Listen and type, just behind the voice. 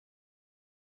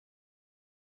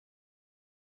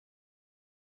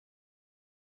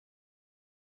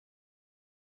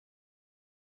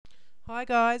Hi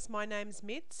guys, my name's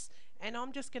Mitz and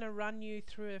I'm just going to run you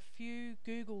through a few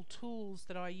Google tools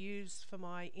that I use for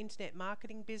my internet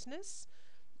marketing business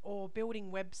or building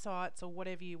websites or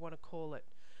whatever you want to call it.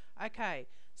 Okay,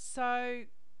 so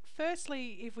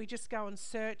firstly, if we just go and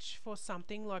search for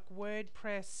something like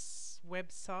WordPress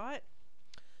website,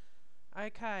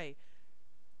 okay,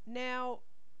 now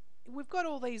we've got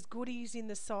all these goodies in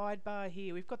the sidebar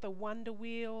here. We've got the Wonder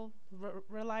Wheel,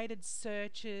 related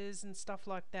searches and stuff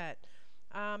like that.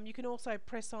 You can also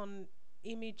press on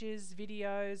images,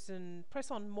 videos, and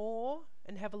press on more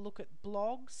and have a look at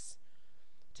blogs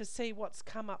to see what's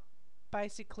come up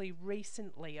basically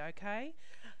recently, okay?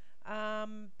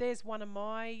 There's one of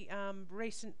my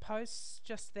recent posts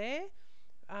just there.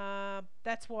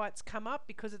 That's why it's come up,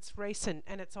 because it's recent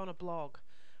and it's on a blog.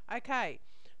 Okay,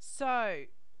 so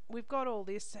we've got all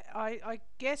this. I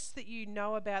guess that you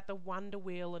know about the Wonder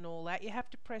Wheel and all that. You have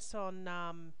to press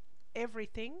on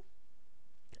everything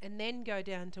and then go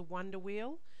down to Wonder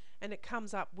Wheel, and it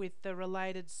comes up with the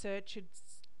related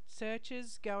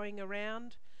searches going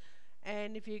around.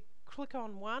 And if you click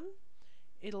on one,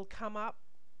 it'll come up,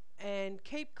 and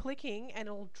keep clicking and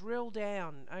it'll drill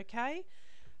down. Okay,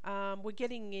 we're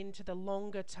getting into the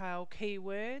longer tail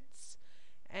keywords,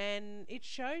 and it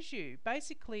shows you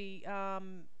basically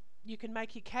you can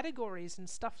make your categories and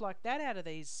stuff like that out of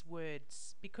these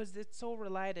words because it's all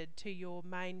related to your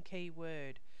main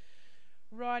keyword.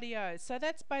 Rightio, so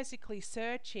that's basically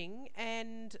searching,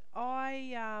 and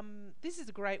this is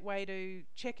a great way to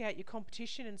check out your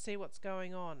competition and see what's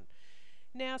going on.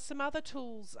 Now, some other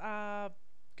tools are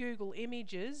Google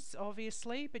Images,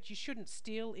 obviously, but you shouldn't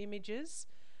steal images.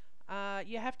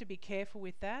 You have to be careful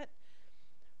with that.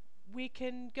 We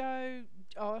can go,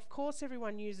 oh, of course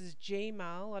everyone uses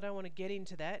Gmail. I don't want to get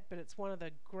into that, but it's one of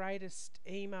the greatest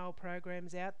email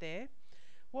programs out there.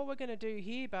 What we're going to do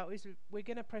here, but is we're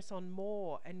going to press on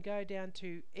more and go down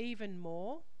to even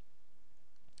more.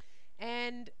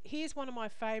 And here's one of my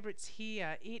favorites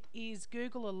here. It is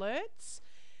Google Alerts,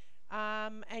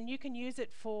 and you can use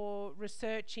it for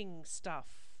researching stuff.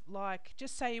 Like,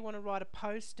 just say you want to write a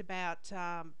post about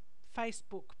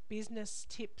Facebook business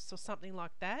tips or something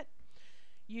like that.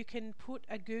 You can put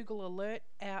a Google alert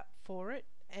out for it,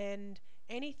 and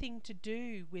anything to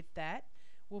do with that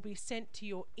will be sent to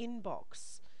your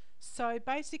inbox. So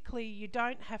basically, you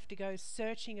don't have to go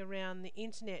searching around the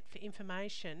internet for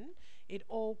information. It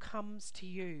all comes to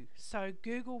you. So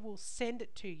Google will send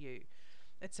it to you.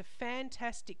 It's a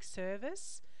fantastic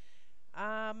service.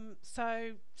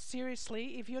 So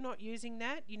seriously, if you're not using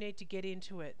that, you need to get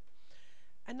into it.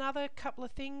 Another couple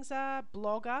of things are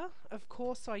Blogger. Of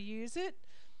course, I use it.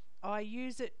 I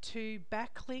use it to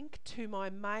backlink to my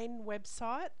main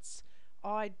websites.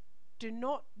 I do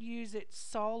not use it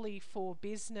solely for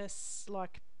business,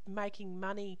 like making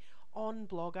money on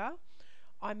Blogger.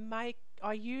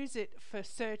 I use it for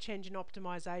search engine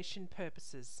optimization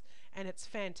purposes, and it's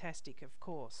fantastic, of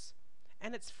course.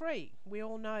 And it's free. We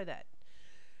all know that.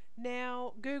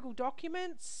 Now, Google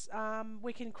Documents,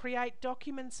 we can create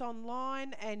documents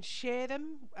online and share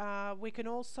them. We can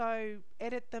also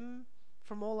edit them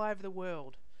from all over the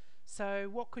world. So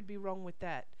what could be wrong with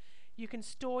that? You can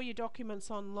store your documents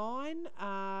online.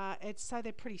 I'd say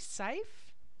they're pretty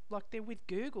safe, like they're with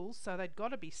Google, so they've got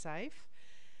to be safe.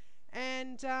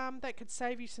 And that could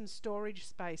save you some storage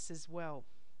space as well.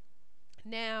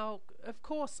 Now, of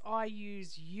course, I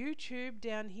use YouTube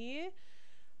down here.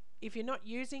 If you're not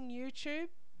using YouTube,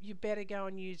 you better go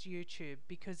and use YouTube,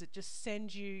 because it just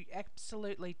sends you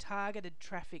absolutely targeted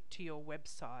traffic to your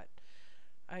website.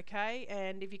 Okay,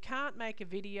 and if you can't make a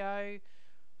video,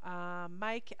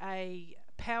 make a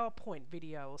PowerPoint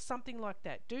video or something like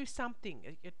that. Do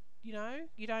something.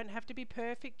 You don't have to be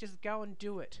perfect, just go and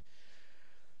do it.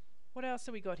 What else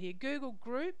have we got here? Google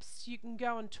Groups. You can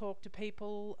go and talk to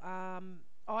people.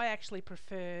 I actually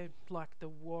prefer like the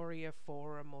Warrior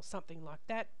Forum or something like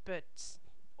that, but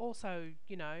also,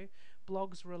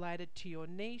 blogs related to your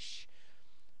niche.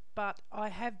 But I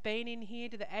have been in here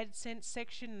to the AdSense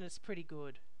section, and it's pretty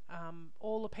good.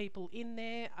 All the people in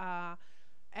there are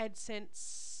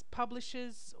AdSense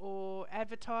publishers or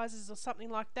advertisers or something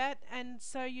like that, and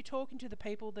so you're talking to the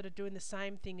people that are doing the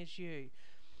same thing as you.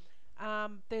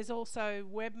 There's also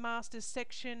webmasters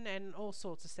section and all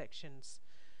sorts of sections.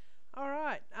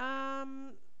 Alright,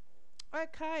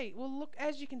 okay, well look,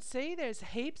 as you can see, there's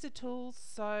heaps of tools,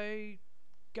 so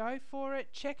go for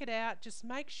it, check it out. Just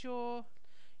make sure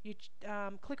you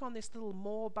click on this little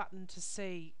more button to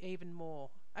see even more.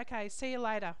 Okay, see you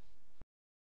later.